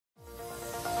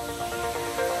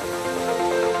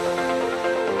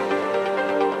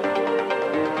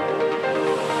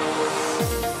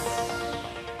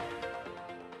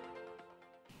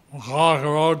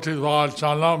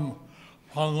Chalam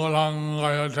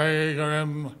Pangulangayatai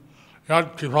Garim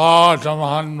Yat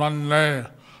Kipataman Mande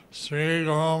Sri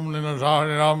Gum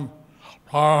Dinajpur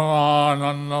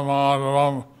Paramananda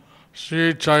Madhavam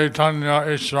Sri Chaitanya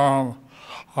Ishram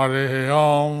Hare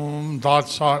Om Tat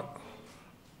Sat।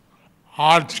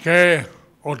 आज के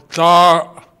उत्तर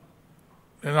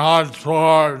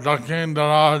दिनाजपुर दक्षिण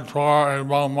दिनाजपुर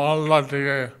এবং মালদা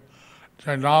থেকে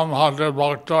যে নামহাটে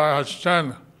ভক্ত আসছেন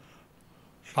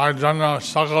তার জন্য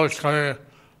সকলকে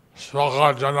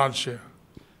স্বাগত জানাচ্ছি।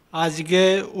 আজকে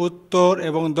উত্তর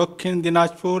এবং দক্ষিণ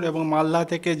দিনাজপুর এবং মালদা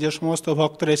থেকে যে সমস্ত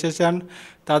ভক্তরা এসেছেন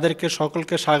তাদেরকে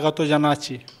সকলকে স্বাগত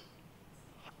জানাচ্ছি।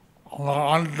 আমার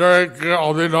আন্তরিক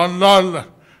অভিনন্দন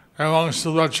এবং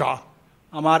শুভেচ্ছা।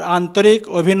 আমার আন্তরিক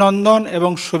অভিনন্দন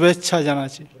এবং শুভেচ্ছা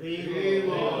জানাচ্ছি।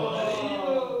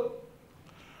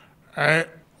 এই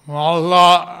মালদা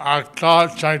একটা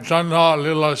চৈতন্য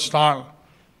লীলা স্থান।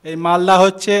 এই মালদা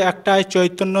হচ্ছে একটা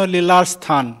চৈতন্য লীলার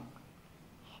স্থান।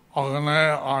 ওখানে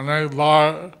অনেকবার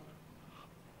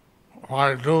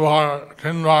প্রায় দুবার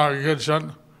তিনবার গেছেন।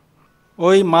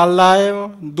 ওই মালদায়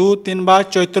 2-3 বার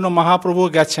চৈতন্য মহাপ্রভু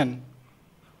গেছেন।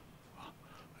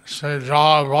 সেই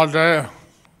যাওয়ার পথে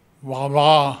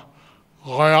বাবা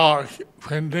গয়া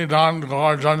পিণ্ডি দান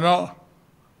করার জন্য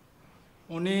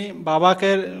উনি বাবাকে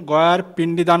গয়ার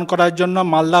পিণ্ডি দান করার জন্য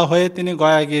মালদা হয়ে তিনি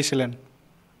গয়া গিয়েছিলেন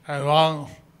এবং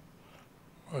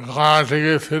গয়া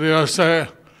থেকে ফিরে এসে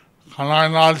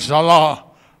কানাইনাথ চলা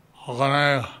ওখানে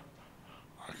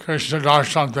কৃষ্ণ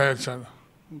দর্শন পেয়েছেন।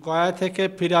 গয়া থেকে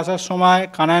ফিরে আসার সময়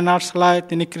কানাইনাথশালায়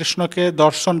তিনি কৃষ্ণকে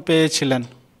দর্শন পেয়েছিলেন।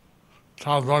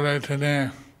 তারপরে তিনি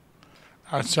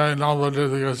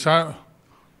নবদ্বীপে গেছেন।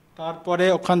 তারপরে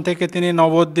ওখান থেকে তিনি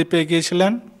নবদ্বীপে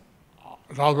গিয়েছিলেন।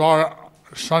 তারপর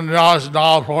সন্ন্যাস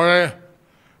নেওয়ার পরে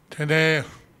তিনি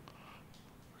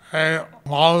এই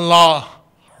মালদা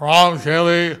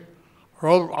রামখেলি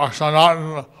রূপ সনাতন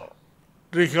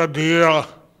দীক্ষা দিয়ে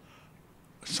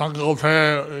সংকল্পে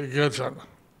গিয়েছেন।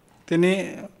 তিনি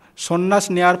সন্ন্যাস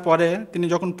নেওয়ার পরে তিনি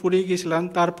যখন পুরী গিয়েছিলেন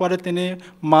তারপরে তিনি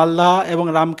মালদা এবং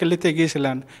রামকেলিতে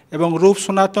গিয়েছিলেন এবং রূপ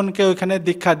সনাতনকে ওইখানে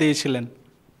দীক্ষা দিয়েছিলেন।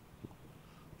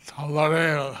 তারপরে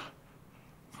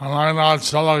কানাইনাথ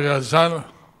চলে গিয়েছেন।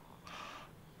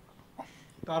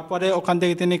 তারপরে ওখান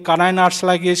থেকে তিনি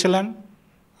কানাইনাথশালা গিয়েছিলেন।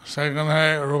 সেখানে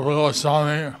রূপ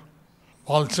গোস্বামী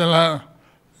বলছিলেন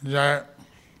যে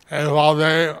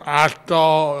এইভাবে এত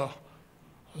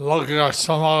লোকের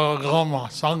সমাগম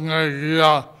সঙ্গে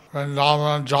গিয়া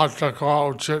বৃন্দাবন যাত্রা করা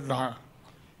উচিত নয়।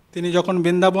 তিনি যখন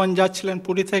বৃন্দাবন যাচ্ছিলেন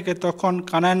পুরী থেকে তখন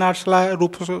কানাইনাথশালায়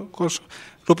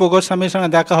রূপ গোস্বামীর সঙ্গে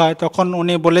দেখা হয়। তখন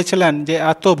উনি বলেছিলেন যে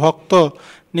এত ভক্ত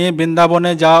নিয়ে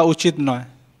বৃন্দাবনে যাওয়া উচিত নয়।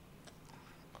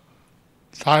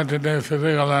 তাই তিনি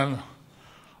ফিরে গেলেন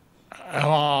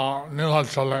এবং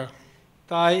নীলাচলে।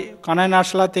 তাই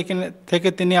কানাইনাথশালা থেকে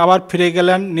তিনি আবার ফিরে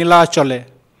গেলেন নীলাচলে।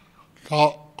 তো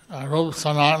রূপ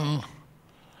সনাতন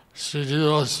শ্রীজি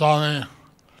গোস্বামী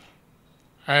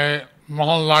এই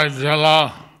মালদায় জেলা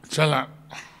ছিলেন।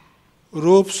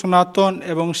 রূপ সনাতন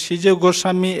এবং শ্রীজি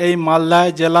গোস্বামী এই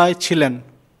মালদায় জেলায় ছিলেন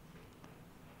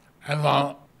এবং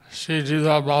শ্রীজির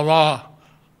বাবা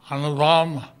অনুপম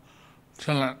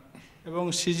ছিলেন। এবং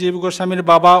শ্রীজীব গোস্বামীর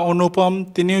বাবা অনুপম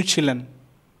তিনিও ছিলেন।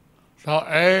 তো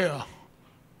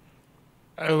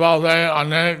এইভাবে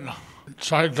অনেক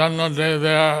চৈতন্য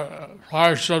দেবের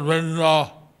পার্শ্ববৃন্দ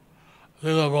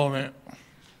লীলাভূমি।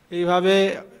 এইভাবে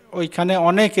ওইখানে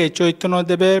অনেকে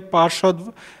চৈতন্যদেবের পার্শ্বদ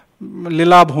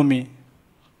লীলাভূমি।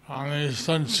 আমি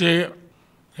শুনছি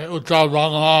উত্তর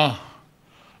বাংলা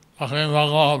দক্ষিণ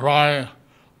বাংলা প্রায়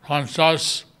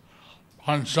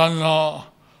 50-55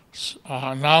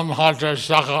 নামহাটের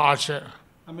শাখা আছে।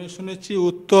 আমি শুনেছি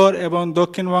উত্তর এবং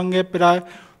দক্ষিণবঙ্গে প্রায়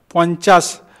 50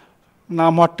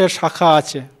 নামহাটের শাখা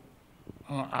আছে।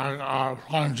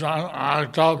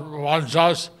 একটা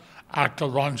 50 একটা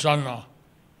 55।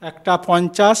 একটা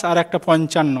 50 আর একটা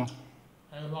 55।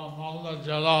 এবং মালদা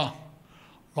জেলা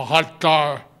 72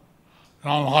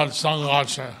 নামহাট সংঘ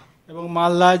আছে। এবং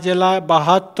মালদা জেলায়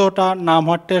 72টা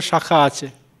নামহাটের শাখা আছে।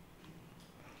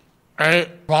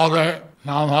 এইভাবে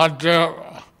নামহাটের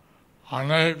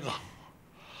অনেক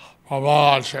প্রভাব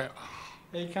আছে।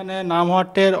 এইখানে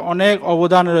নামহাটের অনেক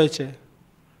অবদান রয়েছে।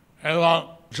 এবং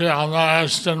যে আমরা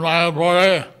এসছেন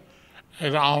মায়াপুরে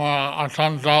এটা আমার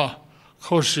অত্যন্ত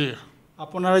খুশি।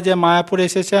 আপনারা যে মায়াপুরে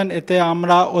এসেছেন এতে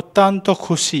আমরা অত্যন্ত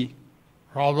খুশি।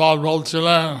 প্রভাব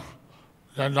বলছিলেন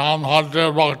যে নামহাটের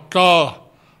ভক্ত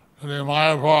যদি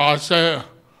মায়াপুর আসে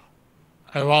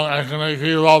এবং এখানে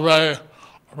কীভাবে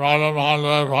রাধা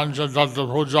মাধবের পঞ্চতত্ত্ব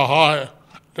পূজা হয়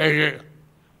দেখে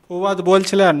প্রভুপাদ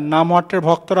বলছিলেন নামহট্টের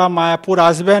ভক্তরা মায়াপুর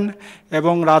আসবেন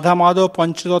এবং রাধা মাধব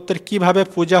পঞ্চতত্ত্বের কিভাবে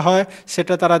পূজা হয়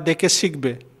সেটা তারা দেখে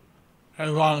শিখবে।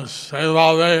 এবং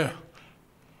সেইভাবে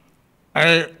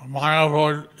এই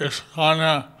মায়াপুর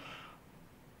ইস্কনে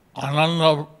আনন্দ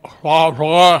পাওয়ার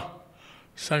পর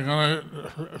সেখানে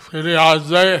ফিরে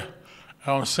আসবে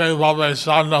এবং সেইভাবে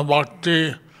শ্রদ্ধা ভক্তি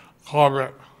করবে।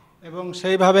 এবং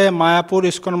সেইভাবে মায়াপুর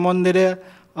ইস্কন মন্দিরে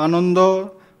আনন্দ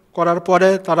করার পরে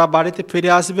তারা বাড়িতে ফিরে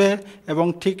আসবে এবং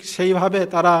ঠিক সেইভাবে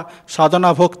তারা সাধনা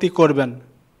ভক্তি করবেন।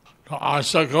 তো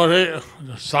আশা করি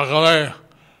সকালে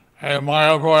এই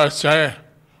মায়াপুর এসে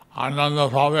আনন্দ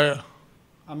পাবে।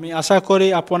 আমি আশা করি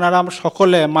আপনারা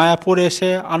সকলে মায়াপুর এসে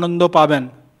আনন্দ পাবেন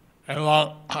এবং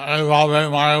এইভাবে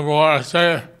মায়াপুর এসে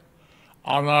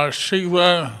আপনারা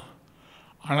শিখবেন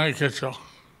অনেক কিছু।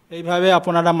 এইভাবে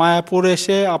আপনারা মায়াপুর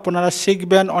এসে আপনারা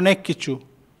শিখবেন অনেক কিছু।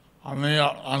 আমি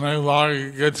অনেকবার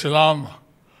গেছিলাম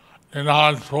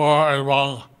দিনাজপুর এবং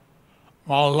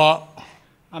মালদা।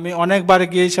 আমি অনেকবার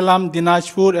গিয়েছিলাম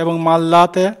দিনাজপুর এবং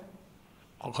মালদাতে।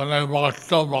 ওখানে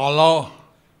ভক্ত ভালো,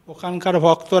 ওখানকার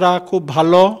ভক্তরা খুব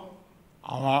ভালো।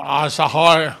 আমার আশা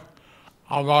হয়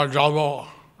আবার যাব।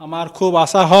 আমার খুব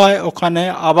আশা হয় ওখানে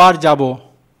আবার যাব।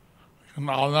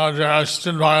 আপনারা যে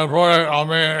এসছেন মায়াপুরে,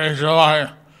 আমি এই সময়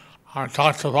আর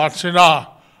থাকতে পারছি না,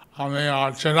 আমি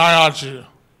আর চেন্নাই আছি।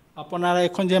 আপনারা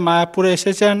এখন যে মায়াপুরে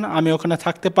এসেছেন আমি ওখানে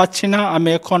থাকতে পারছি না, আমি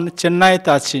এখন চেন্নাইতে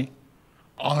আছি।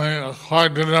 আমি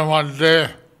কয়েকদিনের মধ্যে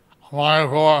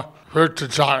মায়াপুর ফিরতে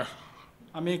চাই।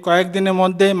 আমি কয়েকদিনের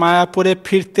মধ্যে মায়াপুরে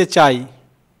ফিরতে চাই।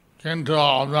 কিন্তু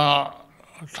আপনার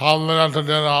থাকবে না তো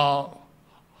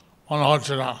মনে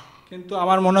হচ্ছে না। কিন্তু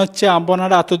আমার মনে হচ্ছে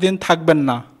আপনারা এতদিন থাকবেন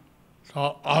না। তো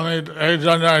আমি এই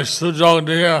জন্য সুযোগ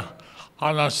দিয়ে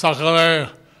আপনার সকালে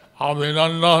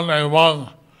অভিনন্দন এবং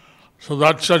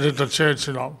শুভেচ্ছা দিতে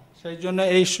চেয়েছিলাম। সেই জন্য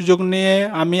এই সুযোগ নিয়ে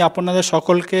আমি আপনাদের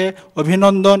সকলকে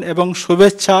অভিনন্দন এবং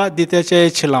শুভেচ্ছা দিতে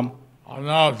চেয়েছিলাম।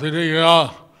 আপনারা ফিরে গিয়ে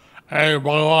এই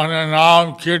ভগবানের নাম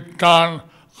কীর্তন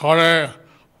করে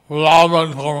উল্লাপন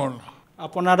করুন।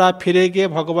 আপনারা ফিরে গিয়ে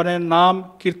ভগবানের নাম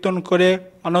কীর্তন করে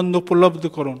আনন্দ উপলব্ধি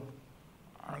করুন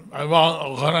এবং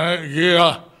ওখানে গিয়ে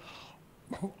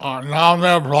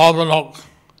নামের প্লাবন হোক।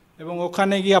 এবং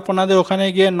ওখানে গিয়ে আপনাদের ওখানে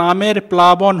গিয়ে নামের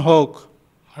প্লাবন হোক।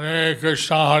 হরে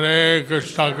কৃষ্ণ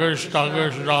কৃষ্ণ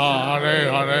কৃষ্ণ হরে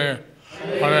হরে,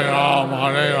 হরে রাম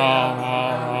রাম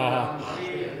রাম।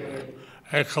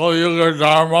 এই কলিযুগের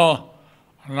ধর্ম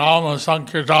নাম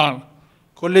সংকীর্তন।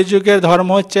 কলিযুগের ধর্ম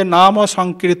হচ্ছে নাম ও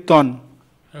সংকীর্তন।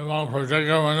 এবং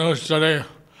প্রত্যেকের মানুষ যদি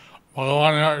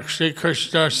ভগবানের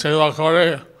শ্রীকৃষ্ণের সেবা করে,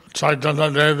 চৈতন্য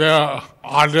দেবের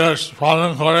আদেশ পালন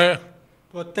করে,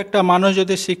 প্রত্যেকটা মানুষ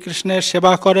যদি শ্রীকৃষ্ণের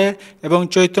সেবা করে এবং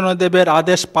চৈতন্যদেবের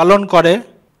আদেশ পালন করে,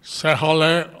 সে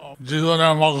হলে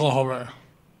জীবনের মঙ্গল হবে।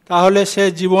 তাহলে সে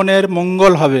জীবনের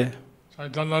মঙ্গল হবে।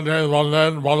 চৈতন্যদেব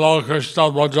বললেন, বল কৃষ্ণ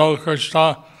ভজ কৃষ্ণ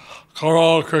কর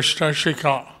কৃষ্ণের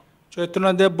শিক্ষা।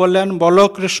 চৈতন্যদেব বললেন, বলো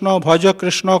কৃষ্ণ ভজ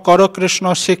কৃষ্ণ কর কৃষ্ণ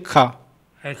শিক্ষা।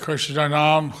 এই কৃষ্ণের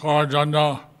নাম করার জন্য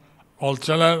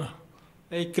বলছিলেন,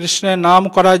 এই কৃষ্ণের নাম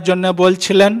করার জন্য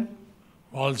বলছিলেন,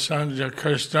 বলছেন যে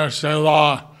কৃষ্ণের সেবা,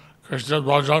 কৃষ্ণের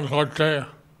ভজন করতে।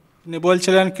 তিনি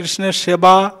বলছিলেন কৃষ্ণের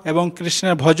সেবা এবং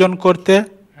কৃষ্ণের ভজন করতে।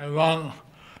 এবং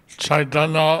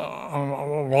চৈতন্য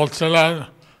বলছিলেন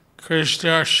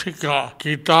কৃষ্ণের শিক্ষা,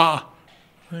 গীতা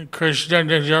কৃষ্ণের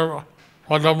নিজের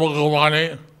পদমুখবাণী।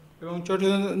 এবং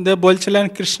চৈতন্যদেব বলছিলেন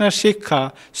কৃষ্ণের শিক্ষা,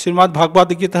 শ্রীমদ্ ভাগবত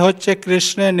গীতা হচ্ছে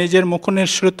কৃষ্ণের নিজের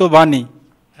মুখনিঃসৃত বাণী।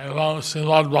 এবং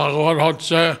শ্রীমদ্ ভাগবত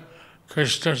হচ্ছে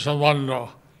কৃষ্ণের সম্বন্ধ।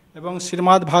 এবং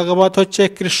শ্রীমদ্ ভাগবত হচ্ছে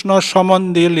কৃষ্ণ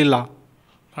সম্বন্ধীয় লীলা।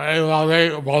 এইভাবে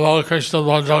বল কৃষ্ণ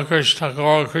ভজ কৃষ্ণ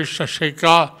কর কৃষ্ণ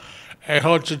শিক্ষা, এই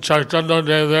হচ্ছে চৈতন্য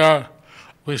দেবের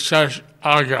বিশেষ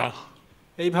আজ্ঞা।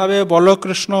 এইভাবে বল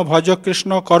কৃষ্ণ ভজ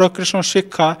কৃষ্ণ কর কৃষ্ণ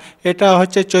শিক্ষা, এটা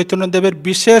হচ্ছে চৈতন্যদেবের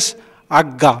বিশেষ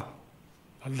আজ্ঞা।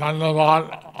 ধন্যবাদ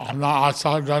আপনার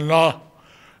আসার জন্য,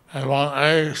 এবং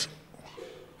এই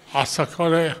আশা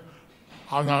করে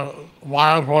আপনার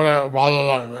মায়াপুরে ভালো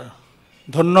লাগবে।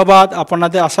 ধন্যবাদ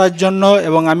আপনাদের আসার জন্য,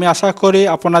 এবং আমি আশা করি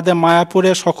আপনাদের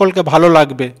মায়াপুরে সকলকে ভালো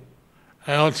লাগবে।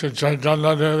 এই হচ্ছে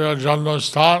চৈতন্যদেবের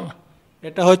জন্মস্থান।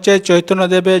 এটা হচ্ছে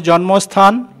চৈতন্যদেবের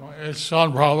জন্মস্থান। ঈশ্বর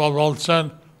প্রভুপাদ বলছেন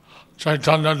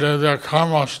চৈতন্যদেবের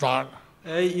কর্মস্থান।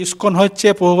 এই ইস্কন হচ্ছে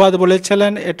প্রভুপাদ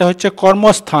বলেছিলেন এটা হচ্ছে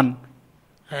কর্মস্থান।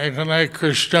 এখানে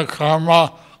কৃষ্ণ কর্ম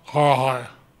করা হয়।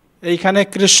 এইখানে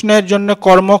কৃষ্ণের জন্য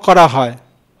কর্ম করা হয়।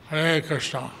 হরে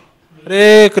কৃষ্ণ। হরে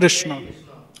Krishna.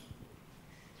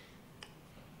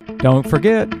 Don't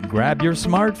forget, grab your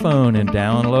smartphone and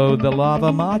download the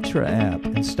Lava Matra app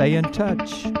and stay in touch.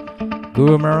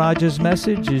 Guru Maharaj's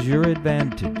message is your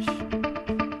advantage.